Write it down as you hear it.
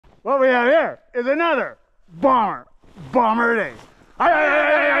what we have here is another bomber day.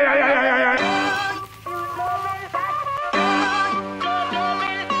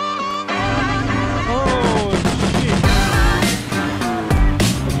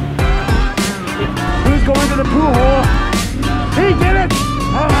 Who's going to the pool hole? He did it!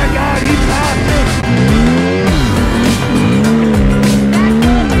 Oh my God, he passed it!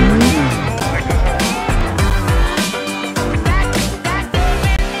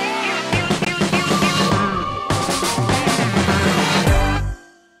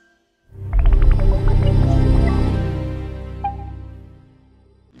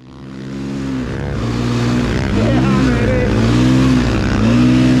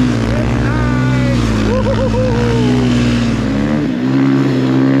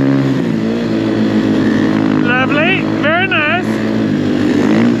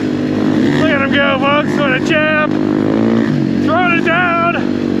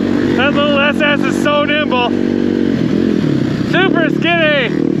 Is so nimble, super skinny.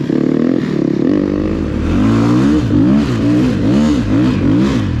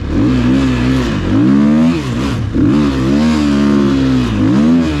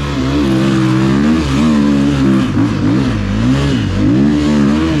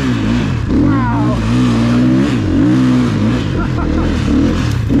 Wow.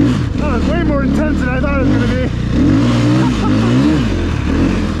 That was way more intense than I thought it was going to be.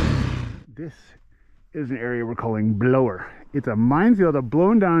 This is an area we're calling Blower. It's a minefield of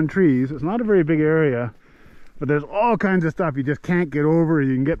blown down trees. It's not a very big area, but there's all kinds of stuff you just can't get over,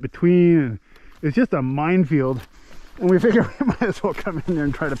 you can get between, and it's just a minefield. And we figure we might as well come in there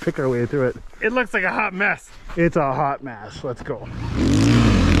and try to pick our way through it. It looks like a hot mess. It's a hot mess. Let's go.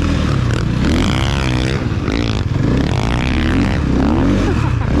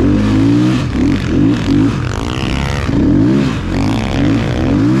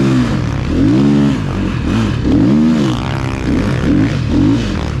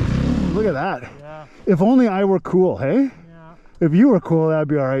 Look at that. Yeah. If only I were cool, hey? Yeah. If you were cool, that'd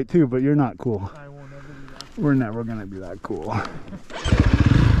be all right too, but you're not cool. I won't ever be that. We're never gonna be that cool.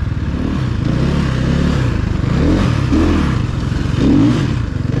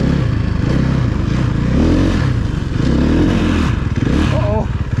 Uh-oh.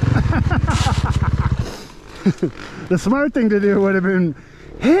 The smart thing to do would have been,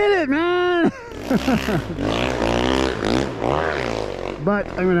 hit it, man! But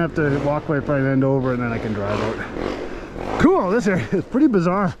I'm gonna have to walk my front end over and then I can drive out. Cool, this area is pretty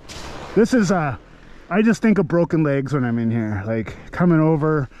bizarre. This is, I just think of broken legs when I'm in here. Like, coming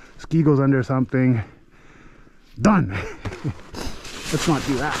over, ski goes under something. Done! Let's not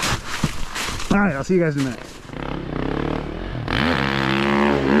do that. Alright, I'll see you guys in a minute.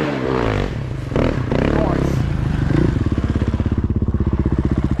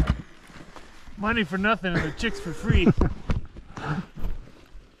 Money for nothing and the chicks for free.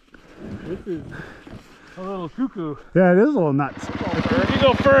 This is a little cuckoo. Yeah, it is a little nuts. You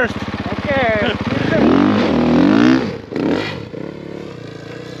go first. Okay.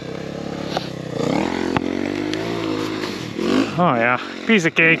 Oh yeah, piece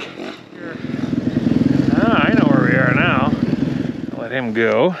of cake. Ah, I know where we are now. I'll let him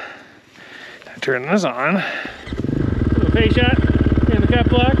go. Turn this on. Little face shot in the cut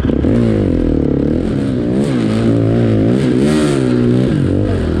block.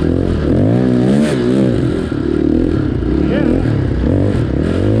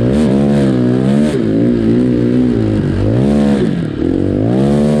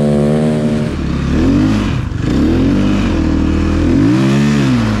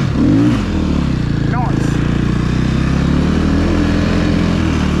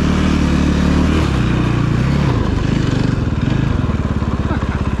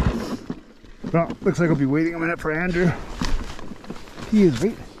 Well, looks like I'll be waiting a minute for Andrew. He is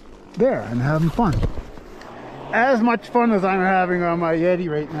right there and having fun. As much fun as I'm having on my Yeti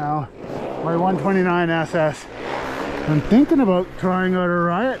right now, my 129 SS. I'm thinking about trying out a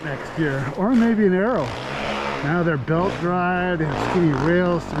Riot next year, or maybe an Arrow. Now they're belt drive, they have skinny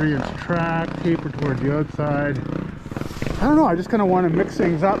rails, 3-inch track, tapered toward the outside. I don't know, I just kind of want to mix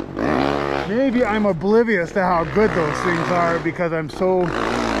things up. Maybe I'm oblivious to how good those things are because I'm so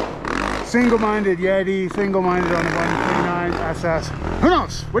single-minded Yeti, single-minded on the 129 SS. Who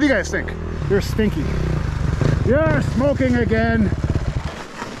knows? What do you guys think? You're stinky. You're smoking again.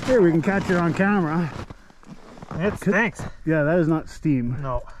 Here, we can catch it on camera. It stinks. Yeah, that is not steam.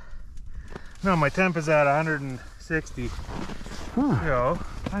 No. No, my temp is at 160. Huh. Yo,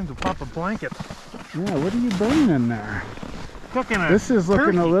 time to pop a blanket. Yeah, what are you burning in there? Cooking a This is looking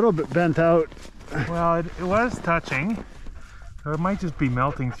turkey. a little bit bent out. Well, it was touching. Or it might just be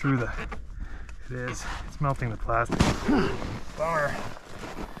melting through the... It is. It's melting the plastic. Bummer.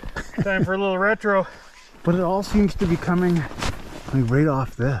 Time for a little retro. But it all seems to be coming like right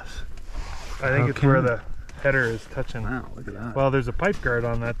off this. I think it's where the header is touching. Wow, look at that. Well, there's a pipe guard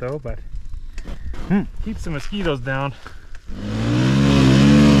on that though, but keeps the mosquitoes down.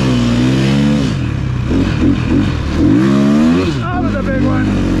 That was a big one.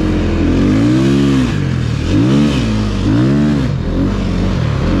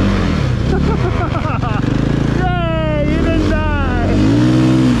 Yay, you didn't die.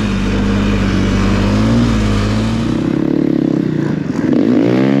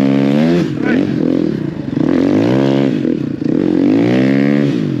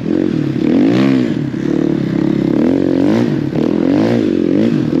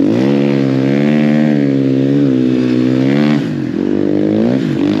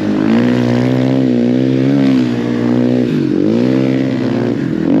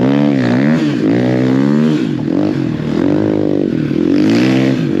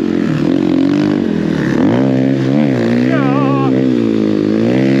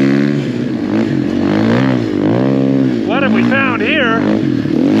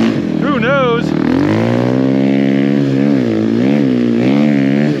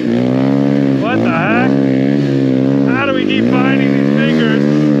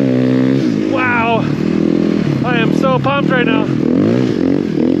 Pumped right now. You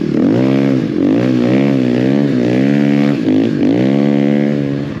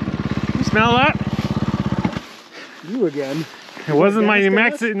smell that? You again. It wasn't my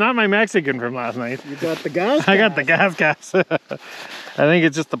not my Mexican from last night. You got the gas? I got the gas. I think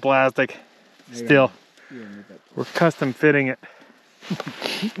it's just the plastic. Still, we're custom fitting it.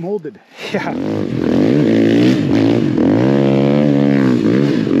 Heat molded. Yeah.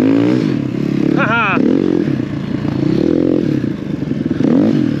 Haha.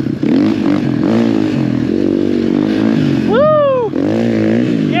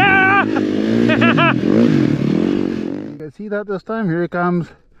 See that this time? Here he comes.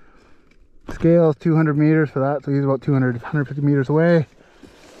 Scale is 200 meters for that, so he's about 150 meters away.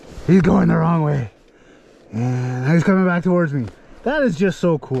 He's going the wrong way. And now he's coming back towards me. That is just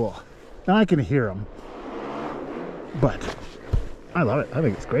so cool. Now I can hear him. But I love it. I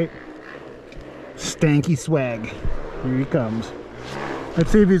think it's great. Stanky swag. Here he comes.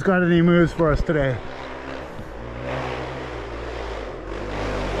 Let's see if he's got any moves for us today.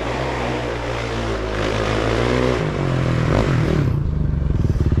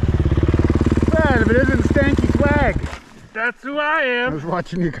 If it isn't Stanky Swag, that's who I am. I was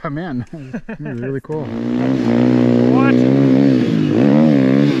watching you come in. It was really cool. What?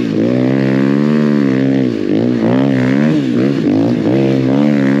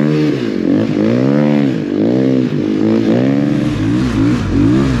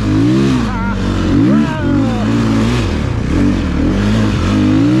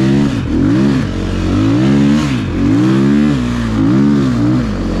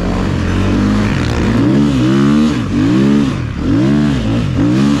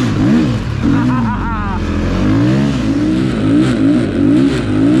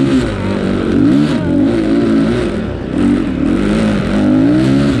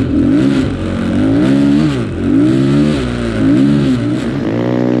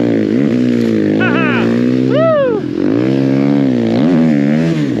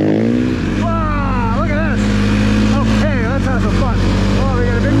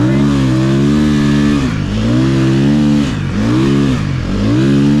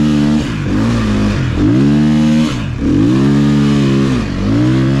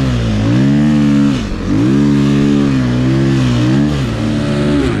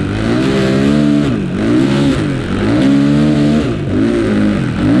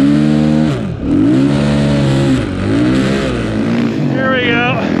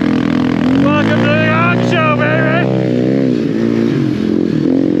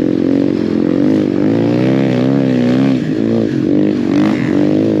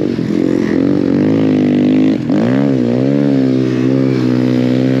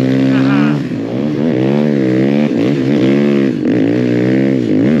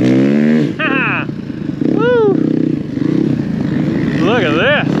 Look at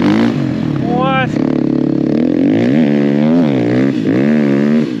this. What?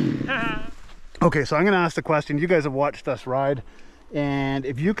 Okay, so I'm going to ask the question. You guys have watched us ride, and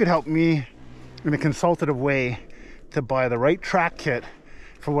if you could help me in a consultative way to buy the right track kit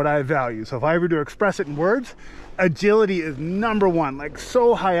for what I value. So if I were to express it in words, agility is #1, like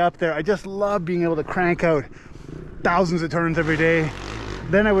so high up there. I just love being able to crank out thousands of turns every day.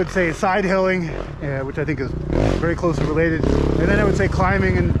 Then I would say side hilling, which I think is very closely related. And then I would say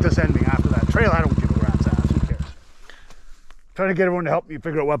climbing and descending after that. Trail, I don't give a rat's ass. Who cares? Trying to get everyone to help me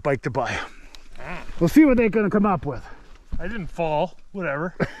figure out what bike to buy. We'll see what they're going to come up with. I didn't fall.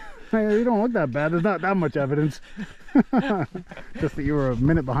 Whatever. Hey, you don't look that bad. There's not that much evidence. Just that you were a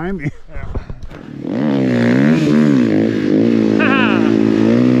minute behind me.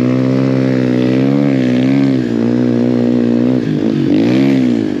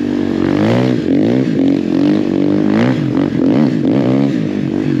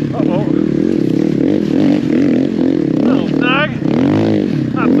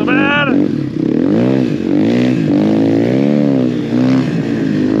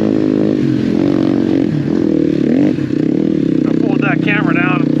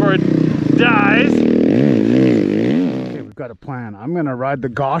 I'm gonna ride the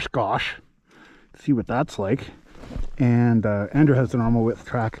gosh, see what that's like. And Andrew has the normal width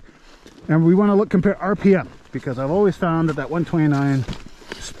track, and we want to compare RPM, because I've always found that 129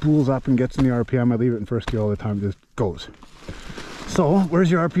 spools up and gets in the RPM. I leave it in first gear all the time, it just goes. So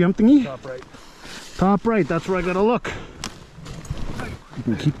where's your RPM thingy? Top right. Top right, that's where I gotta look. You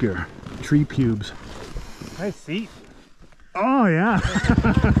can keep your tree pubes. Nice seat. Oh yeah.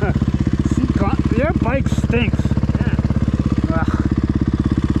 Your bike stinks.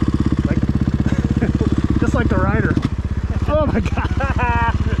 Just like the rider. Oh my god.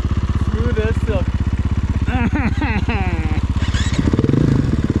 Smooth as silk.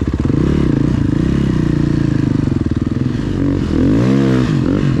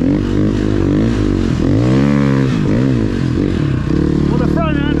 Well, the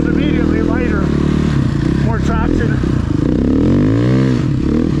front end is immediately lighter. More traction.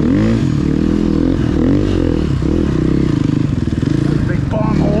 Big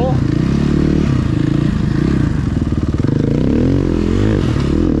bomb hole.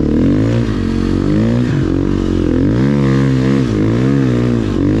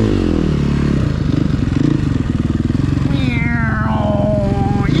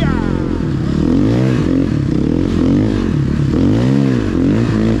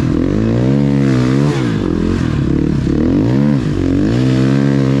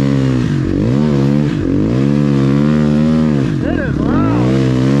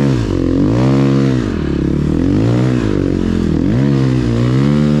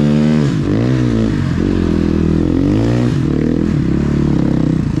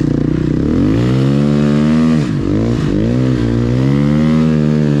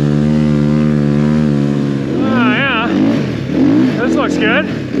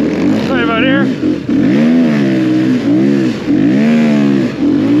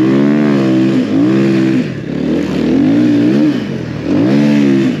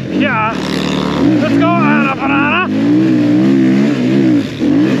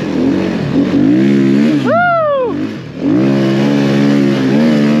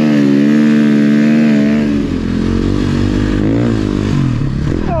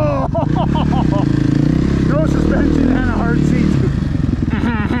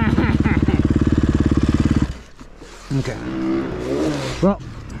 Well,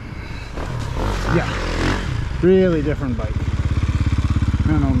 yeah, really different bike. I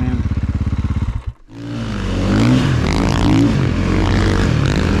don't know, man.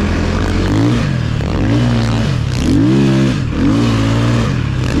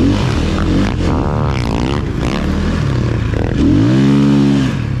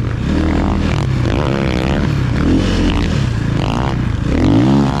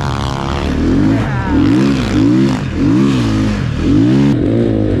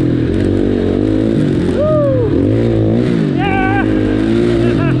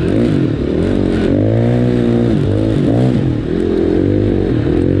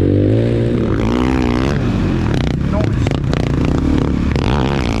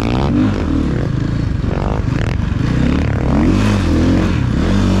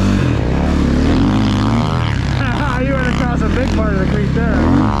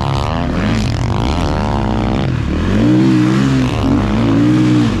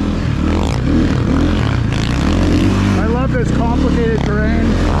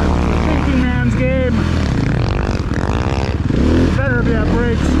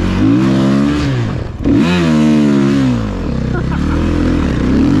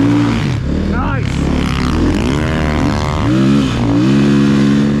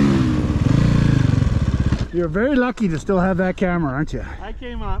 You're very lucky to still have that camera, aren't you? I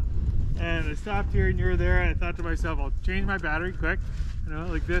came up and I stopped here and you were there, and I thought to myself, I'll change my battery quick, you know,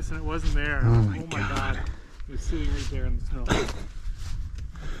 like this, and it wasn't there. Oh my God. It was sitting right there in the snow.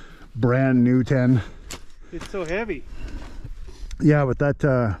 Brand new 10. It's so heavy. Yeah, but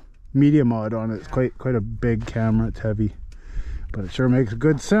that media mod on it. It's quite a big camera. It's heavy, but it sure makes a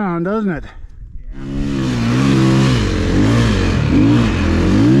good sound, doesn't it?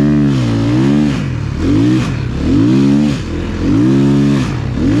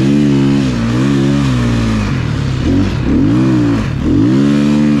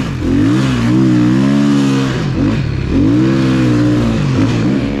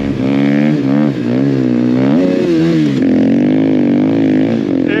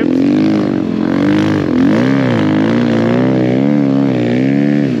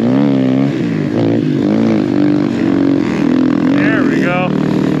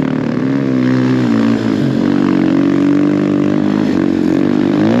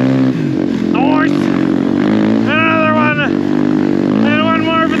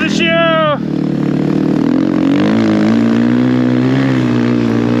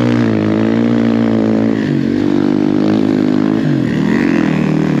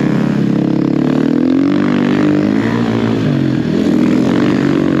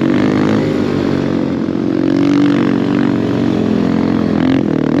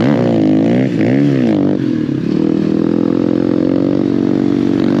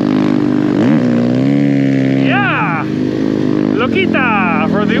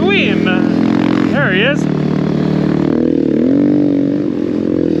 For the win! There he is.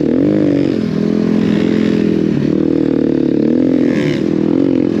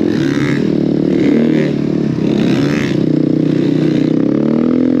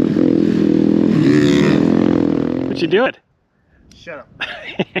 What you doing? Shut up.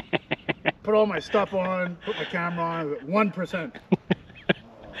 Put all my stuff on, put my camera on at 1%.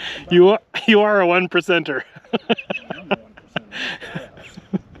 You are a 1%er. I'm a 1%er.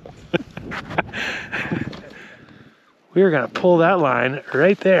 We're gonna pull that line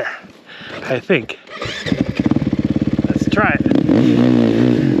right there, I think. Let's try it.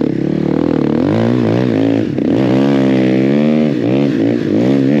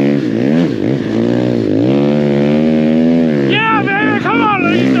 Yeah, baby, come on,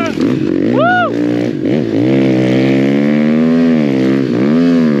 Lisa! Woo!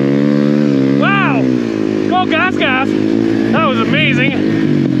 Wow! Go gas, gas! That was amazing.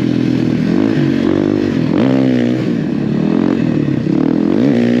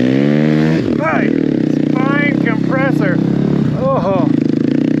 Compressor. Oh,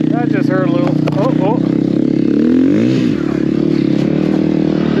 that just hurt a little. Oh.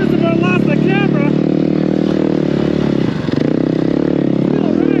 Just about lost the camera.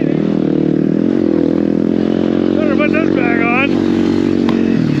 Still riding. Better put this back on.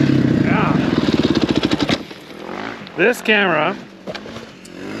 Yeah. This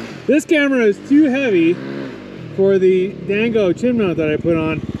camera is too heavy for the Dango chin mount that I put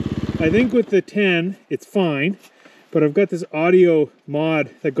on. I think with the 10, it's fine, but I've got this audio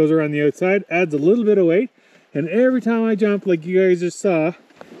mod that goes around the outside, adds a little bit of weight, and every time I jump, like you guys just saw,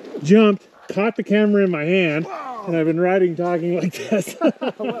 jumped, caught the camera in my hand, whoa, and I've been riding talking like this. What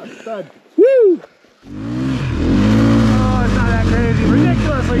a stud. Woo! Oh, it's not that crazy.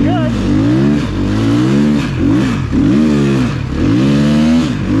 Ridiculously good.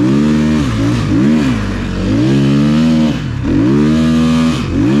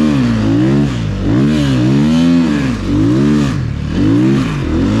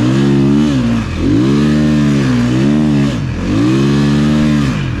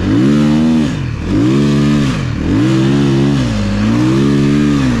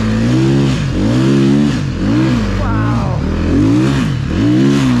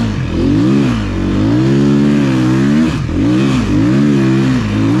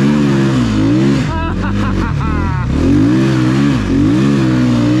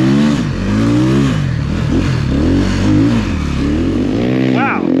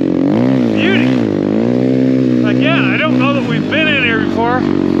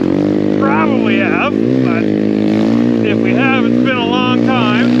 Probably have, but if we have, it's been a long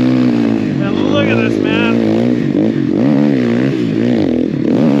time. And look at this, man.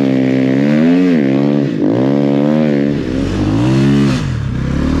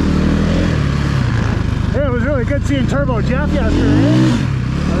 Hey, it was really good seeing Turbo Jeff yesterday.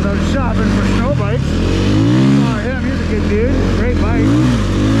 I was out shopping for snow bikes. Oh, him, he's a good dude. Great bike.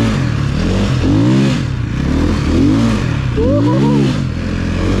 Woo-hoo-hoo.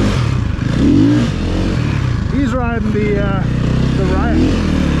 He's riding the Riot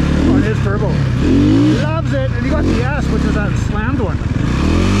on his turbo. Loves it, and he got the S, which is that slammed one.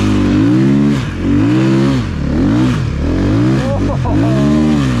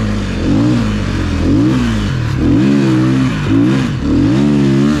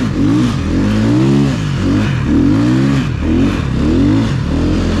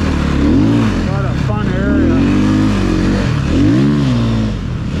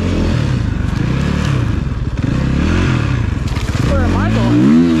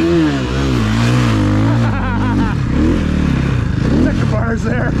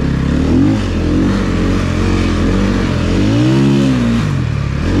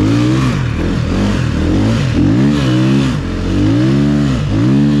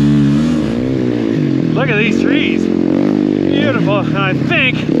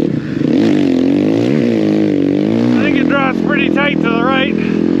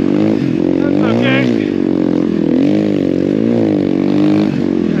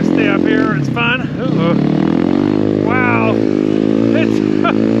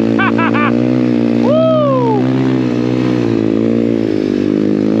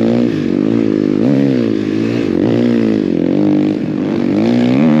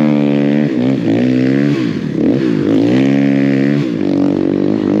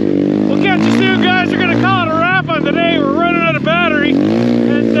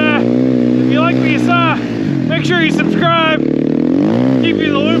 subscribe.